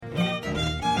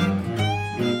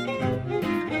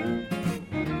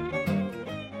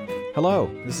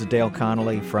Hello, this is Dale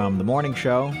Connolly from The Morning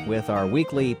Show with our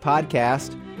weekly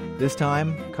podcast. This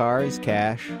time, cars,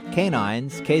 cash,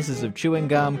 canines, cases of chewing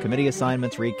gum, committee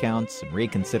assignments, recounts, and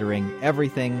reconsidering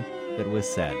everything that was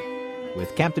said.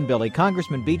 With Captain Billy,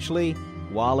 Congressman Beachley,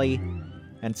 Wally,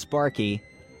 and Sparky.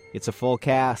 It's a full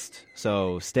cast,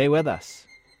 so stay with us.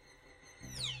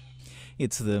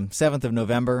 It's the 7th of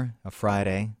November, a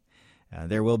Friday.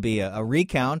 There will be a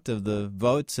recount of the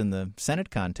votes in the Senate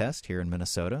contest here in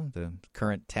Minnesota. The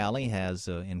current tally has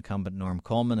incumbent Norm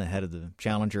Coleman ahead of the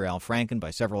challenger Al Franken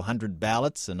by several hundred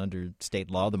ballots, and under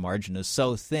state law the margin is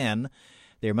so thin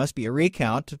there must be a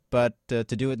recount, but to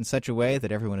do it in such a way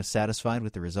that everyone is satisfied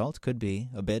with the results could be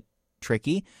a bit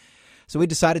tricky. So we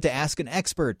decided to ask an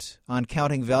expert on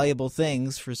counting valuable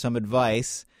things for some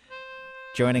advice.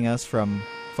 Joining us from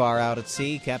far out at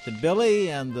sea, Captain Billy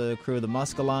and the crew of the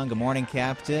Muscalong. Good morning,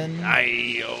 Captain.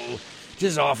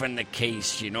 Tis often the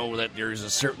case, that there's a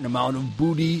certain amount of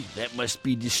booty that must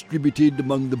be distributed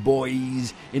among the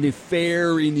boys in a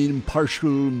fair and impartial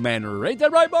manner. Ain't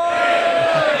that right, boys?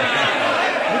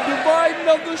 The dividing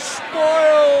of the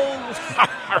spoils.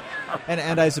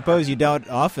 And I suppose you don't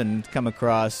often come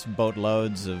across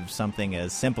boatloads of something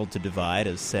as simple to divide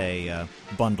as, say,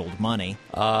 bundled money.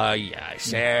 Yeah,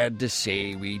 sad to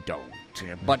say we don't.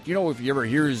 But, if you ever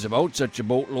hears about such a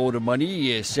boatload of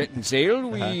money setting sail,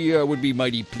 we would be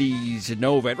mighty pleased to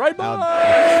know that. Right, boy? Sure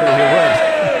we would.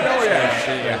 Oh,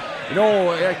 yes.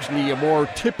 Actually, a more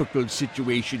typical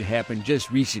situation happened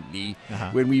just recently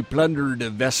when we plundered a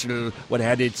vessel that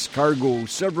had its cargo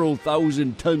several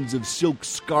thousand tons of silk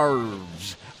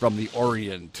scarves from the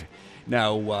Orient.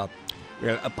 Now,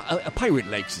 a pirate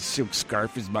likes a silk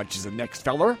scarf as much as the next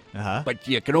feller, but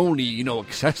you can only,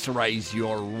 accessorize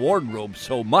your wardrobe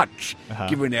so much,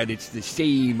 given that it's the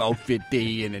same outfit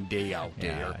day in and day out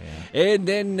there. Yeah. And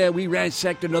then we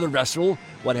ransacked another vessel,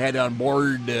 what had on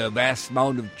board a vast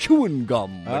amount of chewing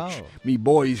gum, which me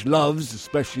boys loves,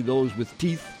 especially those with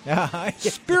teeth.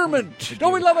 Spearmint!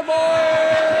 Don't we love it, boys?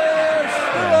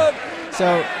 Yeah.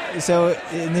 So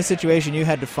in this situation, you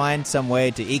had to find some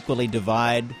way to equally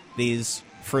divide these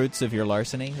fruits of your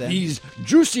larceny, then? These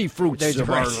juicy fruits of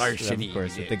our larceny. Of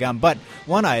course, the gum. But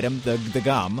one item, the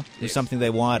gum, was something they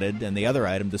wanted, and the other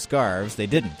item, the scarves, they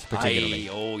didn't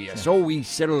particularly. So we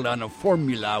settled on a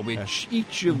formula which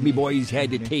each of me boys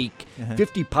had to take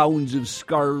 50 pounds of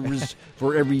scarves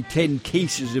for every 10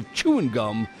 cases of chewing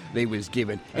gum they was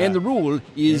given. And the rule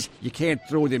is you can't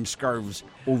throw them scarves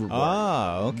overboard.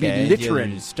 Oh, okay.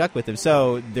 You're stuck with them.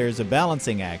 So there's a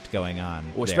balancing act going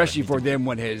on. Well, especially for them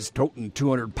one has toting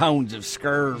 200 pounds of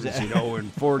scarves,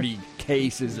 and 40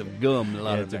 cases of gum. A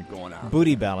lot of that going on.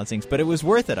 Booty balancings, but it was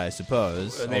worth it, I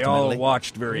suppose. They all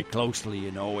watched very closely,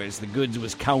 as the goods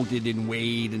was counted and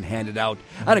weighed and handed out,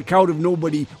 on account of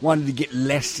nobody wanted to get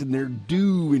less than their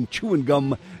due in chewing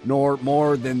gum, nor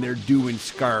more than their due in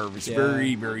scarves. Yeah.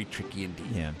 Very, very tricky indeed.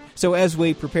 Yeah. So as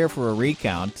we prepare for a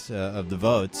recount of the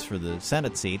votes for the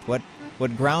Senate seat, what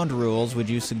ground rules would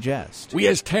you suggest? We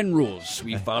has 10 rules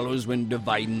we follows when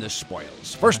dividing the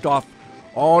spoils. First off,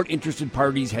 all interested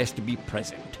parties has to be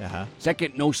present.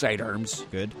 Second, no sidearms.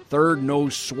 Good. Third, no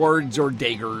swords or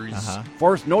daggers.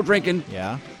 Fourth, no drinking.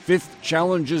 Yeah. Fifth,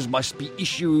 challenges must be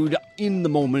issued in the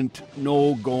moment.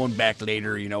 No going back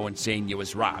later, and saying you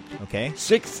was robbed. Okay.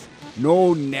 Sixth,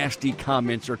 no nasty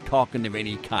comments or talking of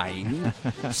any kind.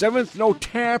 Seventh, no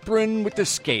tampering with the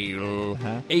scale.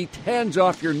 Eighth, hands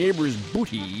off your neighbor's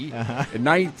booty.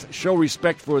 Ninth, show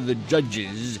respect for the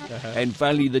judges. And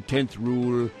finally, the 10th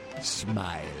rule,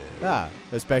 smile.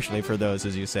 Especially for those,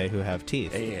 as you say, who have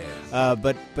teeth. Yes.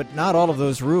 But not all of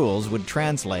those rules would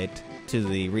translate to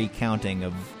the recounting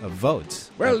of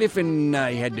votes. Well, if I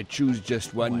had to choose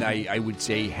just one, I would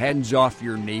say hands off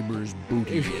your neighbor's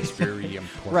booty is very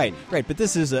important. Right. But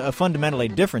this is a fundamentally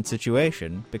different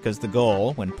situation because the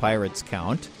goal, when pirates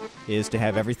count, is to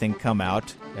have everything come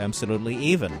out absolutely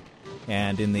even.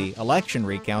 And in the election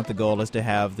recount, the goal is to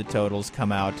have the totals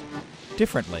come out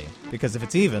differently. Because if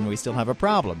it's even, we still have a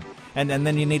problem. And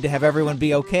then you need to have everyone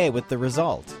be okay with the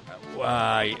result.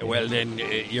 Well, then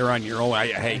you're on your own.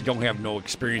 I don't have no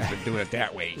experience with doing it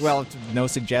that way. Well, no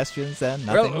suggestions then?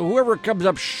 Nothing? Well, whoever comes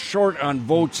up short on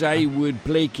votes, I would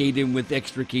placate him with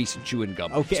extra case of chewing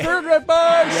gum. Okay. Spirit Red Boys!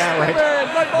 Yeah,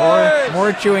 right.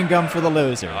 More chewing gum for the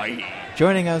loser.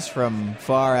 Joining us from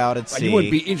far out at sea. You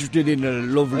wouldn't be interested in a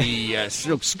lovely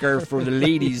silk scarf for the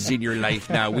ladies in your life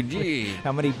now, would you?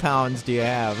 How many pounds do you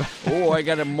have? Oh, I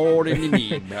got more than you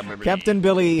need. Captain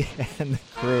Billy and the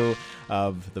crew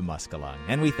of the Muscalong,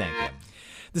 and we thank them.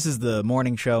 This is the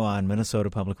morning show on Minnesota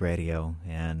Public Radio,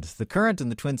 and the current in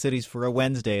the Twin Cities for a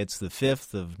Wednesday. It's the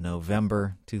 5th of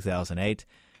November, 2008.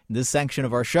 This section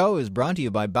of our show is brought to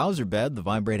you by Bowser Bed, the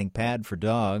vibrating pad for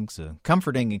dogs, a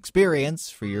comforting experience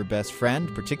for your best friend,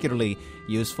 particularly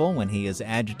useful when he is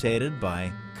agitated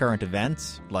by current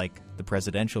events like the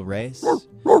presidential race.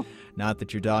 Not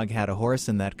that your dog had a horse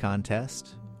in that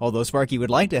contest, although Sparky would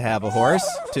like to have a horse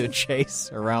to chase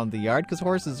around the yard, because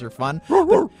horses are fun,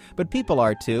 but people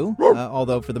are too,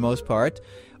 although for the most part,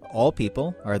 all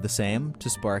people are the same to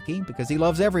Sparky because he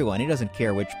loves everyone. He doesn't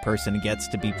care which person gets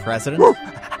to be president,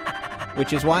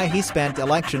 which is why he spent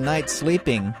election night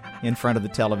sleeping in front of the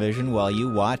television while you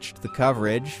watched the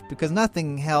coverage, because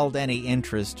nothing held any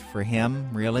interest for him,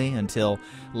 really, until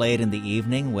late in the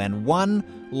evening when one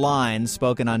line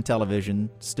spoken on television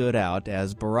stood out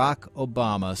as Barack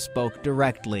Obama spoke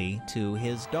directly to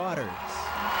his daughters.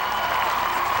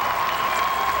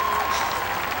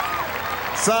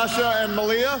 Sasha and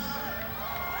Malia,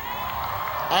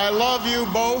 I love you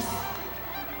both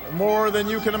more than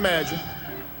you can imagine.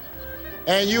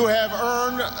 And you have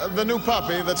earned the new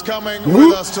puppy that's coming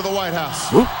with us to the White House.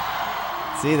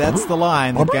 See, that's the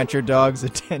line that got your dog's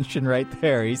attention right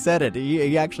there. He said it.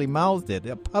 He actually mouthed it.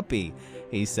 A puppy,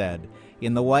 he said,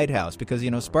 in the White House. Because,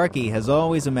 Sparky has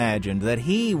always imagined that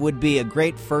he would be a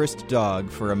great first dog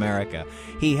for America.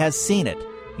 He has seen it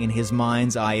in his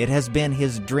mind's eye. It has been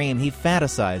his dream. He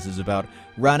fantasizes about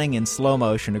running in slow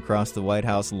motion across the White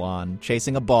House lawn,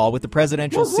 chasing a ball with the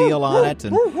presidential seal on it,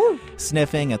 and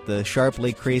sniffing at the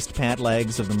sharply creased pant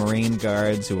legs of the Marine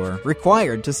Guards who are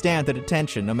required to stand at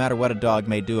attention no matter what a dog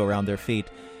may do around their feet,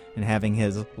 and having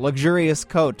his luxurious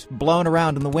coat blown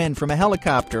around in the wind from a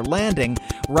helicopter landing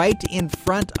right in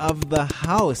front of the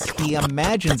house. He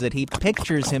imagines it. He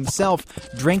pictures himself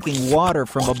drinking water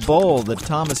from a bowl that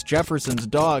Thomas Jefferson's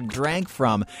dog drank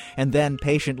from, and then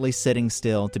patiently sitting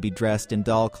still to be dressed in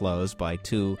doll clothes by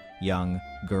two young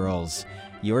girls.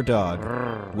 Your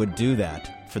dog would do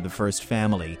that for the first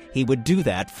family. He would do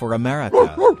that for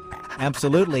America.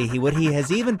 Absolutely, he would. He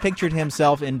has even pictured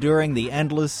himself enduring the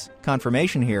endless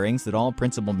confirmation hearings that all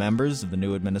principal members of the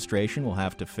new administration will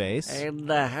have to face.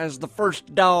 And as the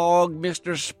first dog,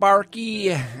 Mr.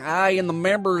 Sparky, I and the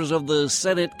members of the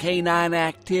Senate Canine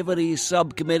Activities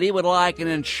Subcommittee would like an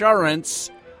assurance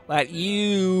that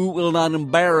you will not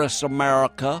embarrass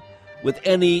America with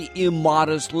any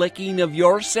immodest licking of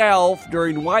yourself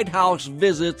during White House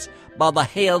visits by the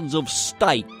heads of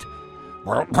state.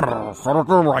 I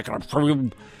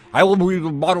will be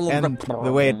the model of... And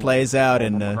the way it plays out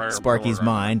in Sparky's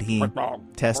mind, he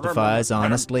testifies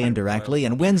honestly and directly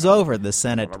and wins over the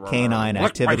Senate Canine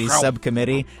Activities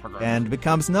Subcommittee and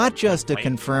becomes not just a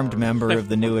confirmed member of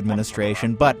the new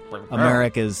administration, but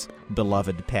America's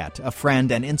beloved pet, a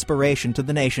friend and inspiration to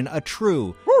the nation, a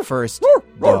true first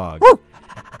dog.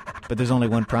 But there's only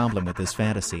one problem with this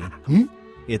fantasy.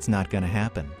 It's not going to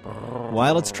happen.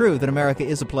 While it's true that America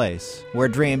is a place where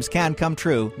dreams can come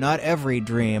true, not every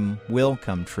dream will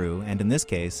come true, and in this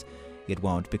case, it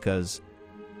won't because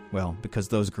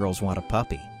those girls want a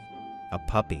puppy. A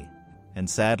puppy. And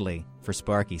sadly, for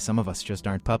Sparky, some of us just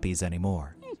aren't puppies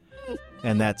anymore.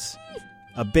 And that's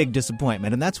a big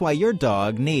disappointment, and that's why your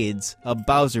dog needs a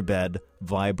Bowser Bed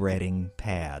vibrating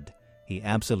pad. He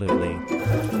absolutely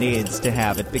needs to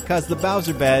have it because the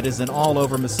Bowser Bed is an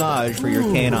all-over massage for your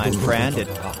canine friend. It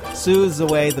soothes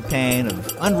away the pain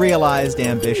of unrealized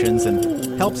ambitions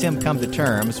and helps him come to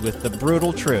terms with the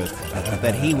brutal truth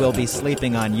that he will be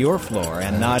sleeping on your floor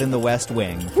and not in the West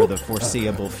Wing for the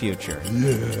foreseeable future.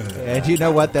 And you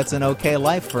know what? That's an okay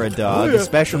life for a dog,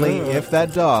 especially if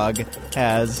that dog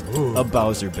has a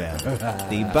Bowser Bed.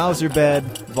 The Bowser Bed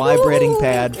vibrating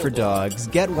pad for dogs.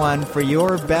 Get one for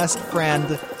your best friend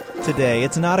today.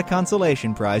 It's not a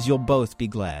consolation prize. You'll both be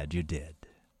glad you did.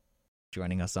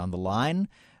 Joining us on the line,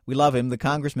 we love him, the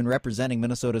congressman representing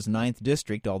Minnesota's 9th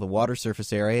District, all the water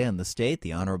surface area in the state,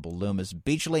 the Honorable Loomis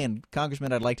Beachley. And,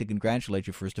 Congressman, I'd like to congratulate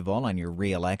you, first of all, on your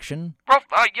re-election. Well,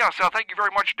 yes, thank you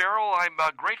very much, Darrell. I'm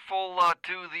grateful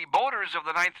to the voters of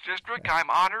the 9th District. I'm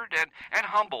honored and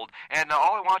humbled. And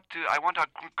I want to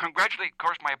congratulate, of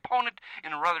course, my opponent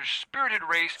in a rather spirited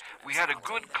race. We had a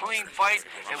good, clean fight,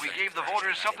 and we gave the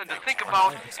voters something to think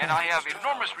about, and I have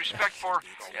enormous respect for...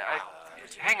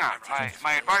 Hang on.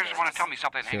 My advisors want to tell me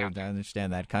something. Hang on. I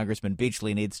understand that. Congressman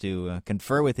Beachley needs to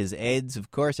confer with his aides.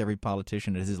 Of course, every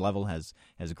politician at his level has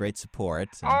great support.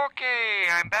 Okay,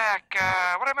 I'm back.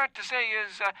 What I meant to say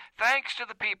is, thanks to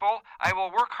the people, I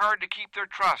will work hard to keep their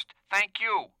trust. Thank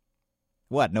you.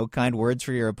 What, no kind words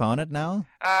for your opponent now?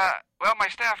 Well, my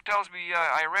staff tells me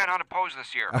I ran unopposed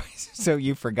this year. So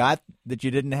you forgot that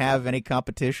you didn't have any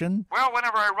competition? Well,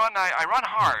 whenever I run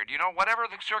hard. Whatever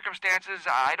the circumstances,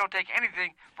 I don't take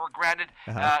anything for granted.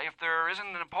 If there isn't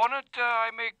an opponent, I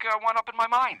make one up in my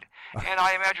mind. And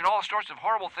I imagine all sorts of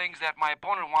horrible things that my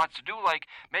opponent wants to do, like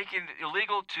making it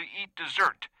illegal to eat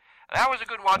dessert. That was a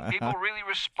good one. People really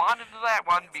responded to that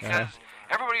one because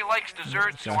everybody likes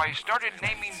dessert, so I started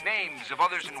naming names of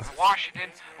others in Washington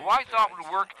who I thought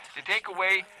would work to take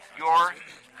away your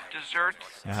dessert.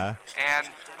 And,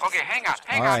 okay, hang on.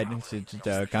 All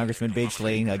right, Congressman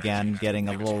Beachley, again, getting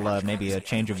a little, maybe a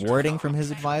change of wording from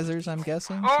his advisors, I'm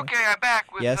guessing? Okay, I'm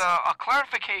back with a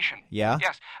clarification. Yeah?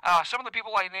 Yes. Some of the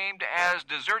people I named as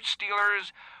dessert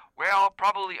stealers, well,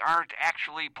 probably aren't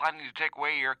actually planning to take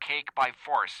away your cake by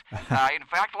force. In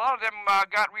fact, a lot of them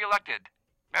got reelected.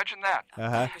 Imagine that.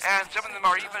 And some of them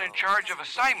are even in charge of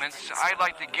assignments I'd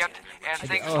like to get and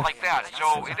things like that.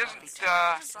 So it isn't...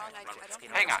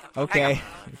 hang on. Okay. Hang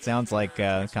on. It sounds like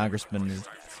Congressman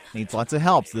needs lots of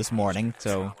help this morning,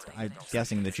 so I'm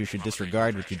guessing that you should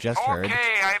disregard what you just heard.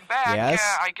 Okay, I'm back.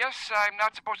 Yes? I guess I'm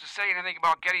not supposed to say anything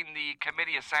about getting the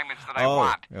committee assignments that I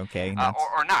want. Okay.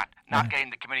 Or not getting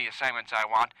the committee assignments I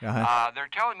want. They're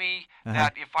telling me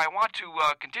that if I want to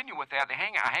continue with that,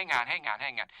 hang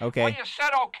on. Okay. Well, you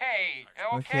said okay.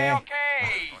 Okay.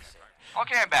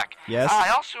 Okay, I'm back. Yes? I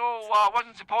also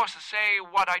wasn't supposed to say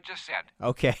what I just said.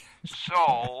 Okay.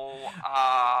 So,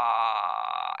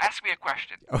 ask me a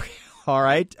question. Okay. All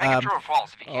right. Make it true or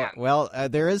false if you can. Well,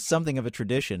 there is something of a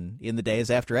tradition in the days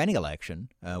after any election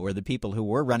where the people who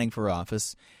were running for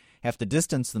office have to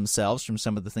distance themselves from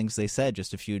some of the things they said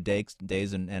just a few days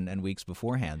and weeks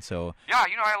beforehand. So yeah,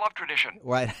 I love tradition.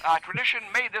 Right. Tradition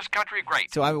made this country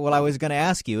great. So I was going to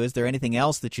ask you, is there anything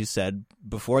else that you said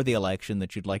before the election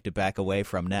that you'd like to back away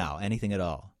from now? Anything at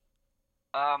all?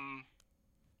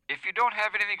 If you don't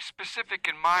have anything specific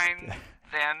in mind,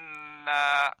 then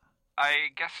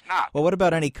I guess not. Well, what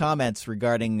about any comments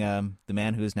regarding the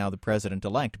man who is now the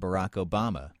president-elect, Barack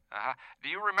Obama? Do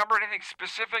you remember anything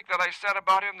specific that I said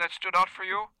about him that stood out for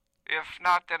you? If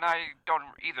not, then I don't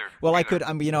either. Well, I could.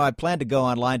 I plan to go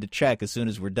online to check as soon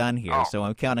as we're done here, so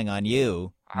I'm counting on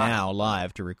you now,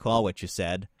 live, to recall what you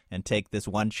said and take this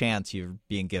one chance you're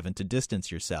being given to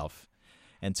distance yourself.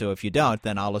 And so if you don't,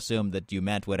 then I'll assume that you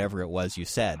meant whatever it was you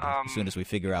said as soon as we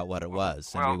figure out what it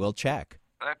was, and we will check.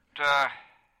 That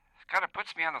kind of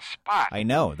puts me on the spot. I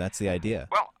know. That's the idea.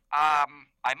 Well,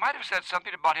 I might have said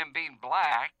something about him being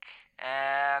black,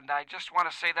 and I just want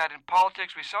to say that in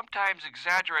politics we sometimes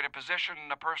exaggerate a position,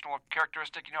 a personal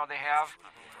characteristic, they have,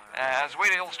 as a way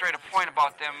to illustrate a point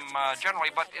about them generally,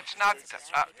 but it's not...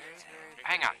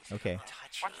 hang on. Okay.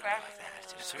 What's that?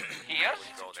 He is?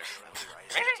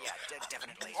 Really?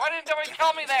 Why didn't nobody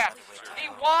tell me that? He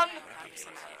won?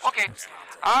 Okay,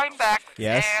 I'm back.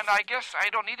 Yes? And I guess I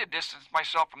don't need to distance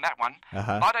myself from that one.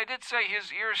 But I did say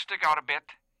his ears stick out a bit.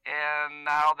 And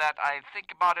now that I think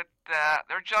about it,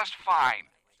 they're just fine.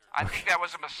 I think that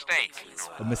was a mistake.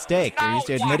 A mistake? Are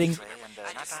you admitting?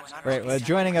 Right. Well,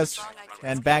 joining us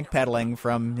and backpedaling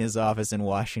from his office in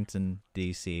Washington,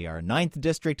 D.C., our 9th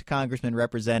District Congressman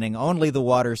representing only the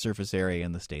water surface area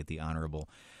in the state, the Honorable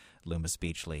Loomis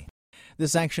Beachley.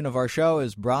 This section of our show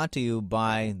is brought to you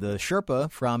by the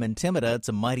Sherpa from Intimida. It's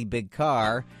a mighty big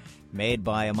car made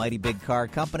by a mighty big car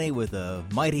company with a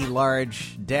mighty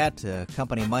large debt, a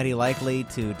company mighty likely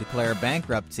to declare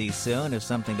bankruptcy soon if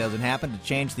something doesn't happen to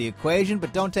change the equation.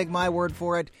 But don't take my word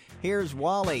for it. Here's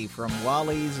Wally from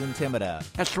Wally's Intimida.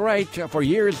 That's right. For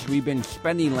years, we've been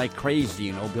spending like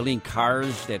crazy, building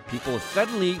cars that people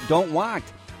suddenly don't want.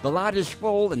 The lot is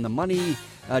full and the money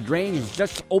drain is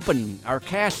just open. Our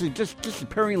cash is just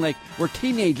disappearing like we're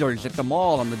teenagers at the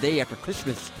mall on the day after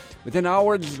Christmas. Within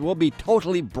hours, we'll be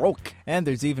totally broke. And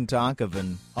there's even talk of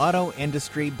an auto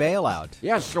industry bailout.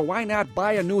 Yes, so why not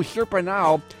buy a new Sherpa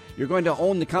now? You're going to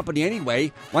own the company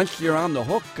anyway. Once you're on the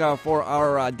hook for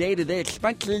our day-to-day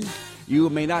expenses, you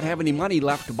may not have any money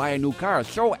left to buy a new car.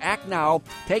 So act now.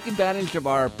 Take advantage of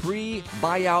our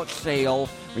pre-buyout sale.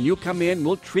 When you come in,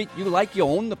 we'll treat you like you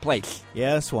own the place.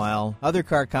 Yes, while other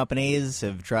car companies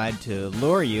have tried to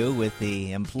lure you with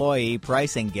the employee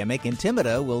pricing gimmick,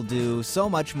 Intimida will do so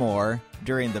much more.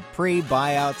 During the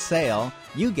pre-buyout sale,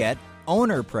 you get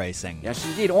owner pricing. Yes,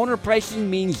 indeed. Owner pricing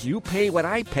means you pay what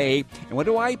I pay. And what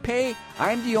do I pay?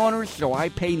 I'm the owner, so I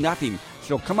pay nothing.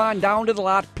 So come on down to the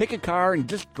lot, pick a car, and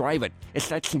just drive it. It's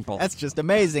that simple. That's just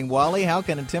amazing, Wally. How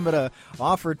can Intimida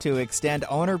offer to extend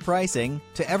owner pricing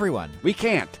to everyone? We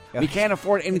can't. We can't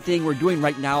afford anything we're doing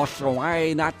right now, so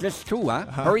why not this too, huh?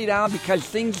 Hurry down, because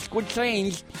things could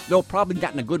change. They'll probably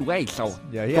not in a good way, so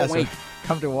don't wait. So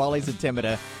come to Wally's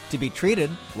Intimida to be treated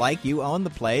like you own the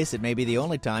place. It may be the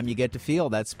only time you get to feel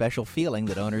that special feeling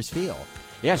that owners feel.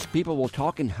 Yes, people will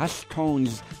talk in hushed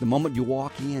tones the moment you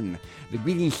walk in. The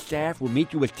greeting staff will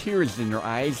meet you with tears in their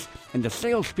eyes, and the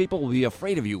salespeople will be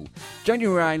afraid of you,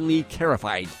 genuinely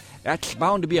terrified. That's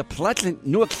bound to be a pleasant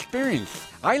new experience.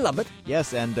 I love it.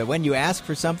 Yes, and when you ask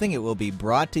for something, it will be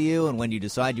brought to you, and when you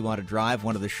decide you want to drive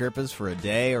one of the Sherpas for a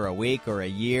day or a week or a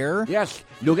year... Yes,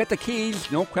 you'll get the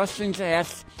keys, no questions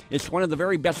asked. It's one of the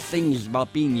very best things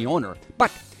about being the owner.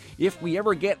 But if we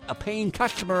ever get a paying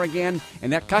customer again,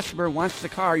 and that customer wants the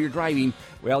car you're driving,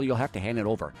 well, you'll have to hand it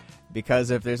over. Because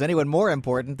if there's anyone more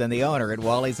important than the owner at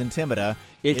Wally's Intimida,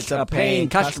 it's a paying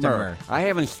customer. I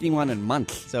haven't seen one in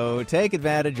months. So take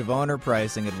advantage of owner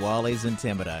pricing at Wally's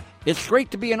Intimida. It's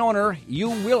great to be an owner.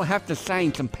 You will have to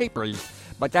sign some papers,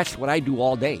 but that's what I do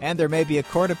all day. And there may be a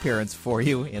court appearance for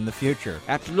you in the future.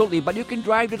 Absolutely, but you can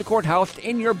drive to the courthouse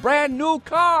in your brand new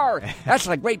car. That's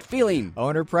a great feeling.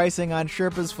 Owner pricing on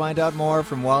Sherpas. Find out more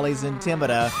from Wally's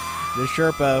Intimida. The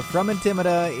Sherpa from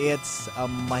Intimida, it's a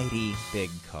mighty big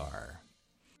car.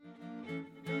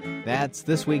 That's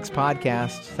this week's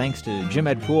podcast. Thanks to Jim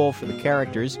Ed Poole for the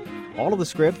characters. All of the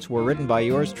scripts were written by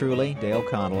yours truly, Dale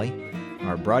Connolly.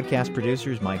 Our broadcast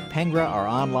producer is Mike Pengra. Our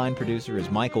online producer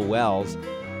is Michael Wells.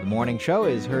 The morning show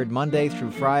is heard Monday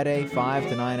through Friday, 5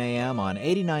 to 9 a.m. on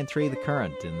 89.3 The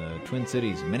Current in the Twin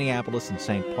Cities, Minneapolis and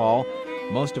St. Paul.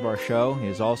 Most of our show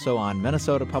is also on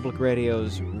Minnesota Public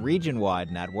Radio's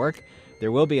region-wide network.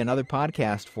 There will be another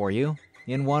podcast for you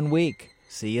in 1 week.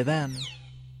 See you then.